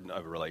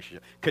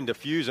 can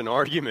diffuse an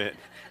argument.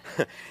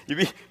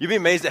 You'd be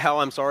amazed at how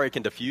I'm sorry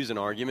can diffuse an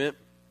argument.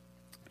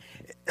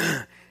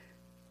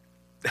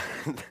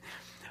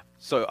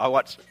 So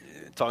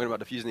talking about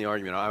diffusing the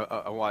argument,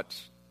 I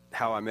watched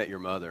How I Met Your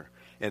Mother.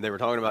 and they were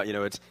talking about,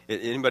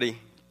 anybody,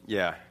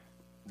 yeah,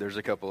 there's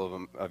a couple of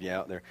them of you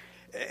out there,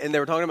 and they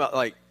were talking about,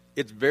 like,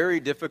 it's very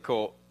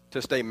difficult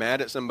to stay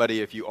mad at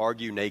somebody if you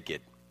argue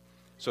naked.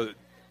 So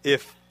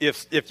if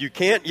you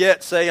can't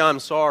yet say I'm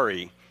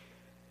sorry,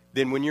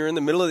 then when you're in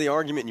the middle of the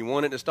argument and you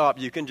want it to stop,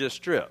 you can just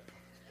strip,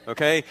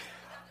 okay?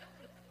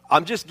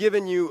 I'm just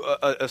giving you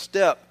a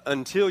step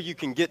until you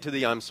can get to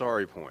the I'm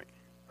sorry point,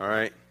 all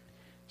right?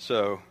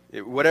 So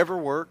whatever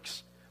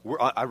works.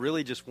 I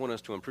really just want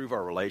us to improve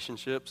our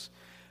relationships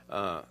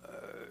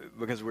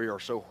because we are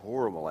so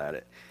horrible at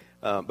it.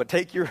 But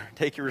take your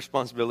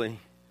responsibility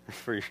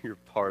for your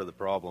part of the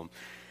problem.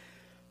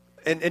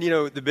 And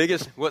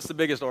what's the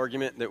biggest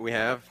argument that we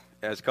have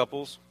as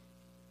couples?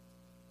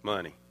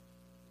 Money.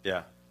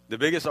 Yeah. The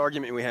biggest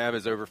argument we have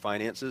is over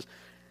finances.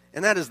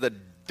 And that is the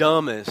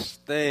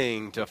dumbest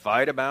thing to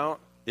fight about.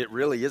 It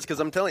really is, because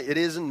I'm telling you, it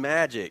isn't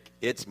magic.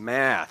 It's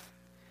math.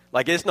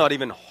 Like, it's not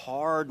even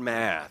hard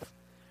math,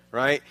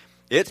 right?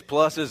 It's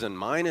pluses and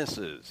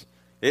minuses.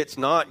 It's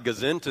not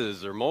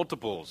gazentas or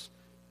multiples.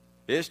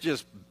 It's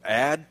just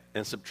add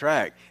and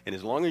subtract. And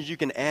as long as you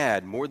can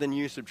add more than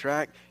you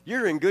subtract,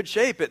 you're in good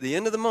shape at the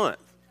end of the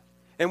month.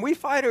 And we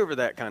fight over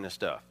that kind of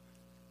stuff.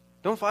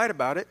 Don't fight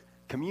about it.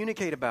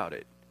 Communicate about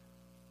it.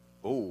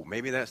 Oh,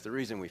 maybe that's the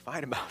reason we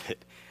fight about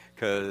it,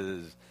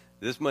 because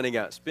this money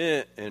got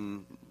spent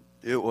and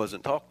it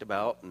wasn't talked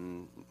about,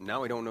 and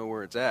now we don't know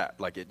where it's at.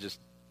 Like, it just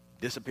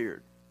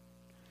disappeared.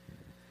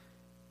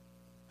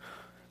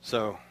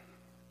 So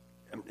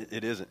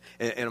it isn't.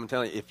 And I'm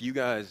telling you, if you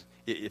guys,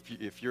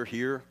 if you're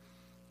here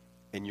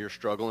and you're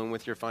struggling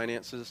with your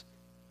finances,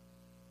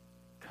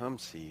 come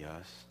see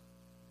us.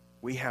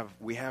 We have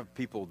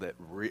people that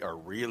are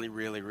really,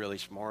 really, really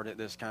smart at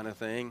this kind of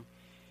thing,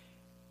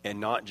 and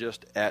not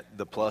just at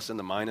the plus and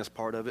the minus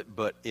part of it,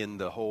 but in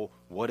the whole,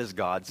 what does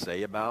God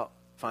say about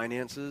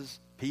finances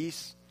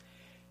piece?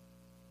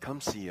 Come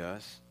see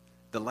us.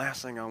 The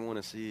last thing I want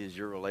to see is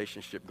your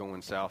relationship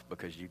going south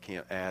because you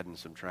can't add and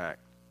subtract,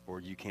 or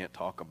you can't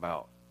talk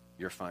about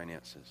your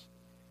finances.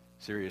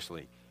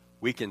 Seriously,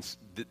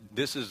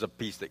 this is a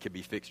piece that could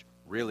be fixed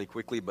really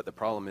quickly, but the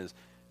problem is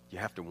you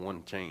have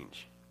to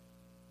change.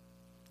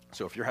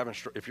 So if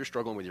you're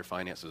struggling with your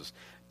finances,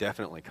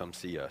 definitely come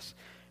see us.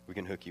 We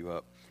can hook you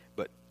up.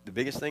 But the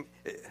biggest thing,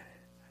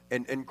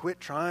 and quit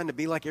trying to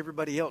be like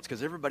everybody else,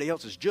 because everybody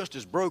else is just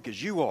as broke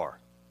as you are.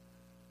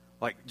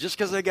 Like, just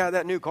because they got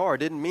that new car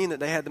didn't mean that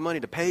they had the money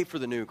to pay for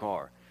the new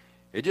car.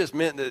 It just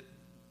meant that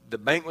the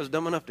bank was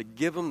dumb enough to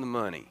give them the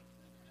money.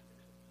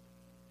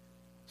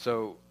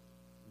 So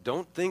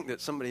don't think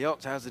that somebody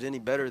else has it any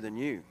better than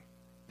you.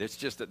 It's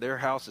just that their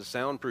house is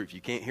soundproof.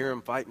 You can't hear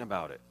them fighting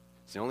about it.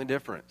 It's the only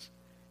difference.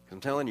 Because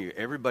I'm telling you,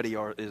 everybody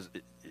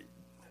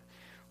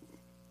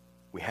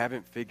we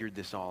haven't figured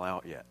this all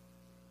out yet.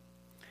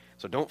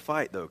 So don't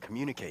fight, though.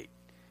 Communicate.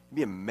 You'd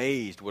be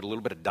amazed what a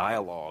little bit of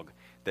dialogue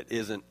that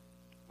isn't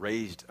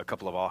raised a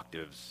couple of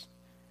octaves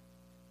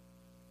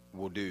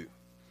will do.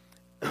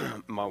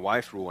 My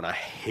wife's rule, and I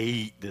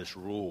hate this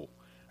rule.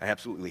 I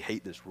absolutely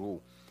hate this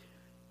rule.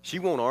 She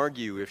won't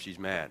argue if she's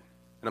mad.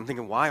 And I'm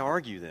thinking, why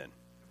argue then?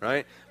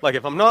 Right? Like,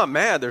 if I'm not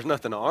mad, there's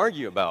nothing to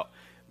argue about.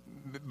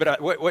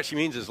 But what she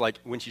means is, like,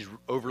 when she's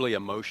overly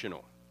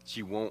emotional,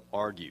 she won't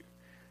argue.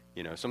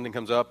 Something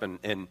comes up,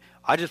 and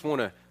I just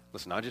want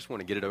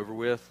to get it over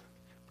with,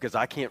 because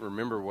I can't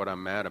remember what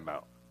I'm mad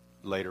about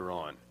later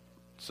on.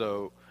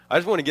 So I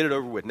just want to get it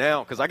over with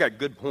now, because I got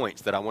good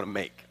points that I want to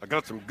make. I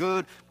got some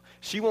good.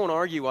 She won't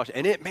argue,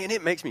 and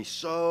it makes me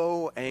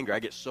so angry. I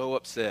get so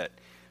upset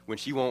when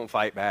she won't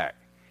fight back,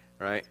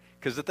 right?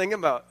 Because the thing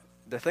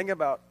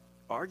about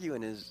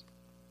arguing is,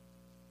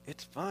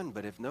 it's fun,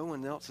 but if no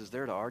one else is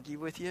there to argue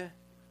with you,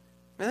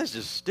 man, that's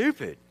just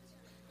stupid.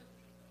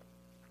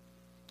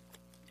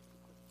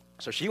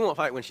 So she won't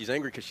fight when she's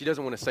angry because she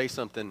doesn't want to say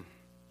something,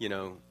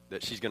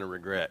 that she's going to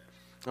regret.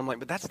 I'm like,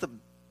 but that's the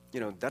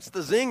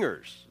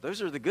zingers.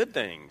 Those are the good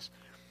things.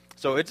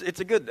 So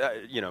it's a good,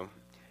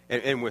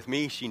 and with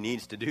me, she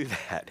needs to do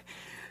that.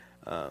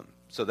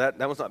 So that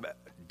was not bad.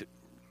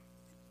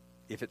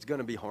 If it's going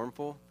to be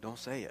harmful, don't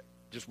say it.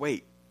 Just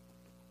wait.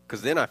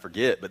 Because then I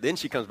forget. But then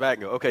she comes back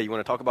and goes, okay, you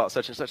want to talk about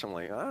such and such? I'm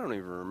like, I don't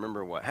even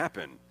remember what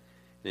happened.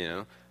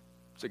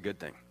 It's a good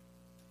thing.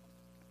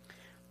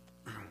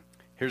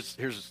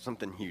 Here's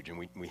something huge, and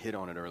we hit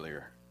on it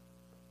earlier.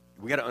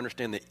 We got to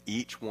understand that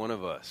each one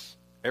of us,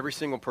 every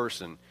single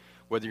person,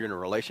 whether you're in a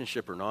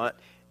relationship or not,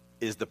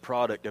 is the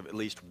product of at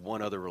least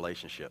one other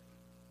relationship.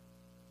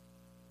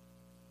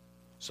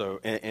 So,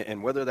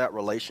 and whether that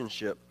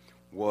relationship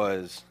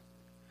was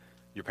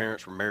your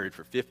parents were married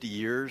for 50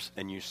 years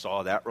and you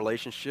saw that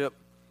relationship,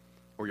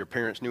 or your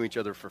parents knew each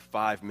other for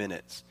 5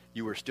 minutes,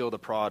 you were still the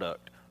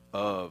product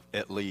of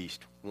at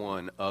least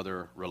one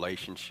other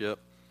relationship.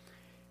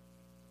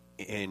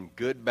 And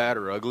good, bad,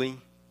 or ugly,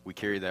 we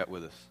carry that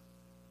with us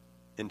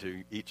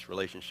into each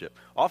relationship.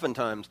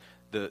 Oftentimes,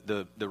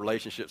 the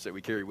relationships that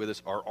we carry with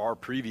us are our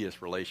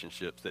previous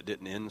relationships that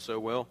didn't end so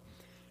well.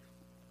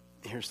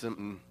 Here's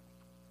something.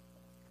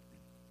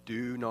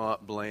 Do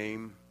not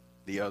blame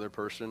the other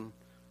person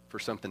for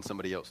something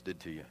somebody else did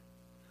to you.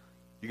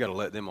 You got to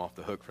let them off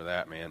the hook for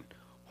that, man.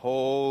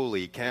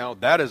 Holy cow,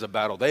 that is a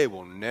battle they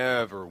will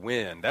never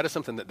win. That is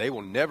something that they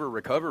will never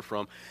recover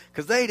from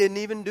because they didn't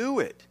even do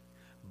it.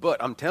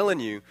 But I'm telling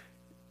you,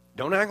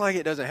 don't act like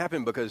it doesn't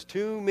happen, because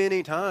too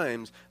many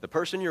times the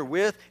person you're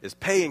with is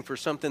paying for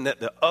something that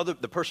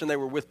the person they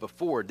were with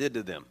before did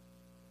to them.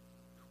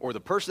 Or the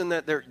person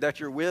that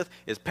you're with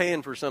is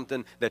paying for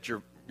something that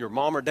your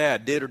mom or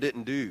dad did or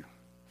didn't do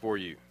for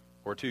you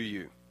or to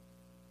you.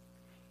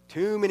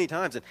 Too many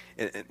times.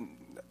 And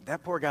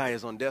that poor guy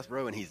is on death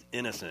row and he's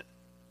innocent.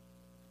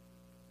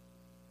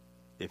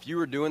 If you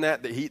were doing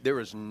that, there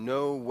is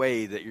no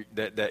way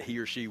that he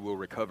or she will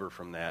recover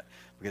from that,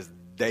 because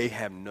they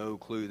have no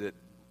clue that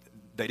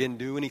they didn't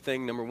do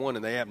anything, number one,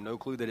 and they have no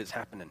clue that it's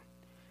happening.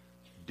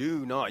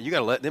 Do not. You got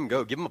to let them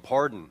go. Give them a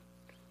pardon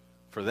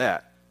for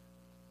that.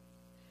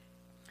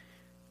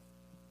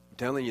 I'm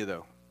telling you,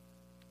 though,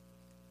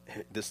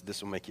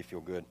 this will make you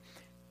feel good.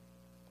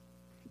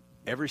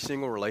 Every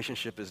single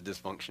relationship is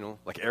dysfunctional.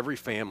 Like every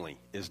family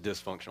is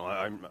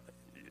dysfunctional.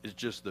 It's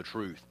just the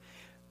truth.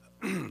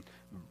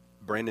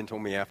 Brandon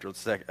told me after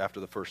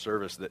the first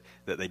service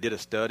that they did a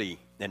study,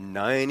 and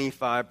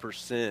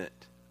 95%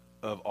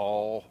 of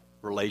all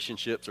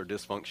relationships are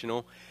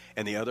dysfunctional,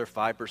 and the other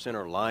 5%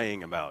 are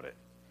lying about it.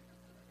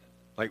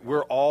 Like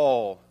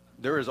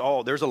there's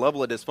a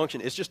level of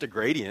dysfunction. It's just a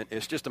gradient.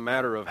 It's just a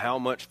matter of how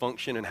much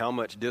function and how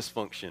much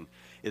dysfunction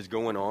is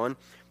going on.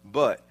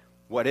 But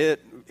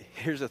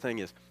here's the thing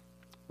is,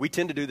 we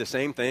tend to do the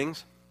same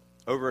things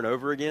over and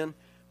over again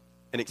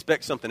and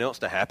expect something else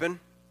to happen.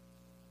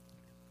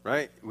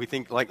 Right? We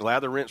think like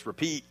lather, rinse,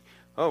 repeat.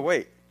 Oh,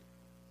 wait.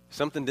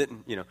 Something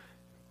didn't,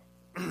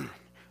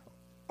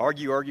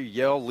 argue,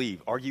 yell,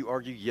 leave. Argue,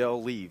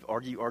 yell, leave.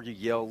 Argue,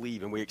 yell,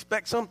 leave. And we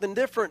expect something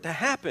different to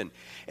happen.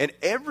 And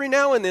every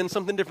now and then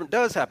something different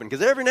does happen,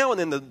 because every now and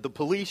then the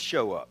police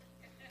show up.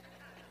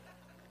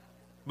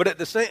 But at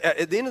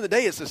the end of the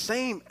day, it's the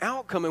same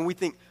outcome, and we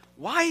think,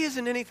 why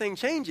isn't anything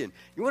changing?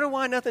 You wonder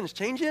why nothing's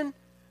changing?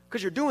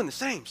 Because you're doing the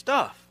same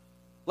stuff.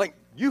 Like,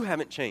 you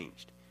haven't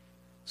changed.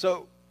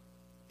 So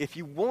if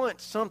you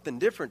want something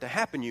different to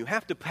happen, you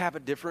have to have a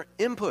different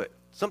input.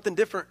 Something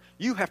different,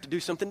 you have to do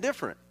something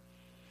different.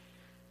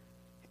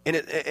 And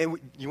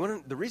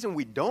the reason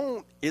we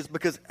don't is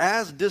because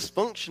as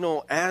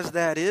dysfunctional as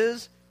that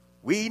is,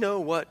 we know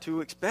what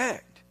to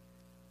expect.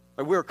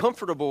 Like, we're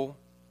comfortable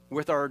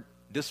with our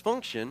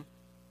dysfunction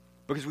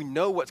because we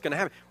know what's going to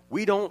happen.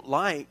 We don't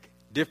like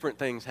different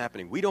things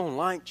happening. We don't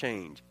like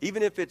change.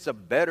 Even if it's a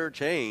better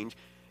change,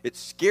 it's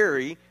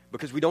scary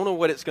because we don't know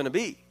what it's going to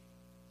be.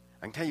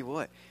 I can tell you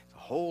what, it's a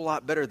whole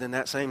lot better than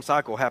that same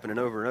cycle happening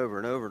over and over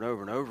and over and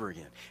over and over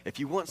again. If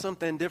you want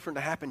something different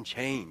to happen,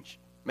 change.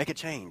 Make a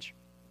change.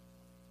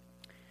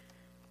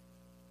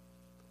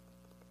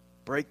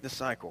 Break the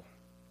cycle.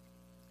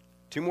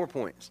 2 more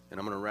points, and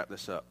I'm going to wrap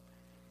this up.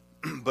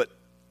 But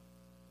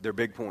they're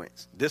big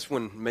points. This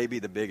one may be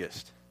the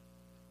biggest.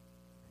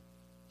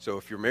 So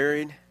if you're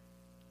married,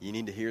 you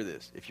need to hear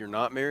this. If you're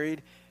not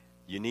married,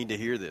 you need to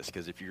hear this,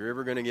 because if you're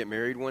ever going to get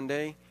married one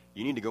day,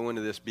 you need to go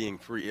into this being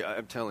free.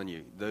 I'm telling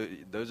you,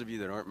 those of you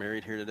that aren't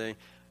married here today,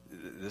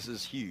 this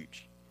is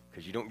huge,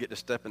 because you don't get to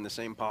step in the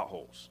same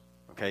potholes,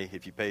 okay,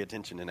 if you pay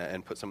attention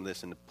and put some of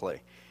this into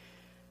play.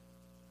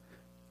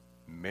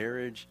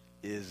 Marriage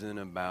isn't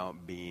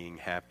about being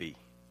happy.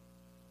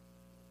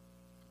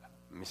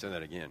 Let me say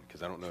that again,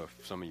 because I don't know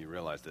if some of you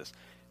realize this.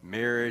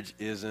 Marriage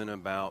isn't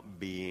about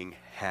being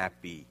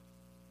happy.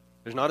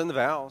 There's not in the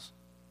vows.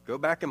 Go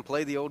back and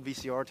play the old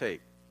VCR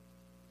tape.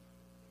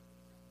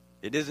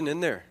 It isn't in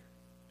there.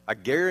 I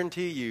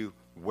guarantee you,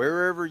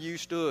 wherever you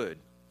stood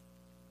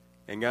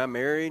and got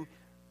married,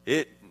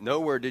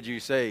 nowhere did you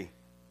say,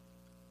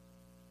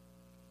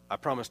 I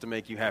promise to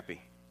make you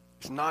happy.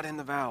 It's not in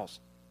the vows.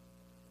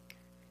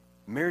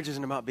 Marriage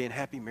isn't about being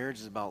happy. Marriage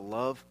is about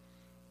love.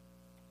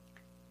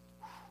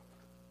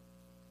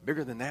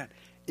 Bigger than that,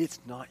 it's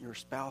not your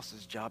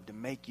spouse's job to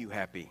make you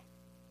happy.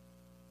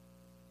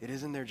 It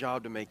isn't their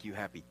job to make you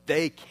happy.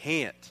 They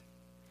can't.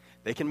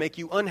 They can make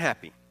you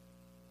unhappy.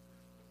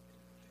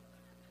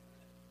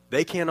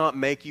 They cannot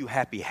make you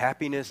happy.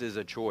 Happiness is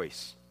a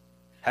choice.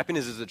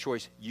 Happiness is a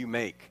choice you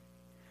make.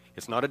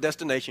 It's not a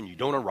destination. You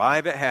don't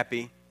arrive at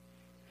happy.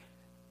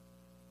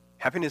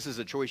 Happiness is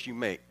a choice you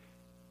make.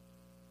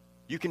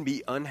 You can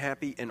be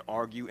unhappy and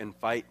argue and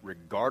fight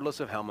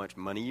regardless of how much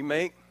money you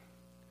make,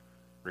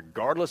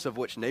 regardless of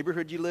which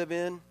neighborhood you live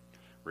in,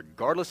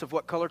 regardless of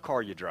what color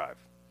car you drive.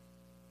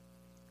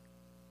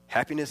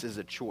 Happiness is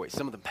a choice.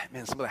 Some of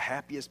the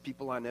happiest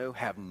people I know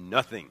have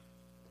nothing.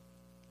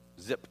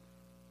 Zip.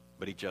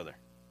 But each other.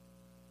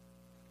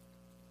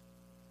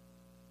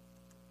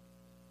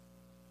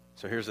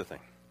 So here's the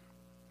thing.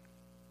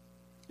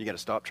 You got to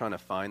stop trying to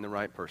find the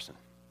right person.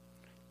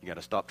 You got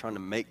to stop trying to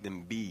make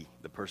them be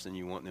the person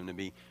you want them to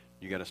be.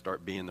 You got to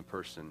start being the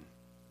person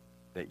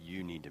that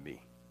you need to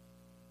be.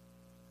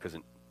 Because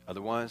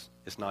otherwise,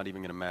 it's not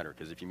even going to matter.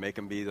 Because if you make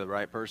them be the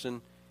right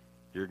person,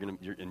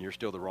 and you're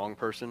still the wrong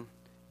person,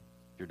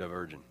 you're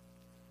diverging.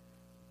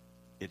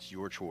 It's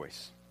your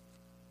choice.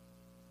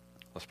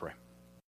 Let's pray.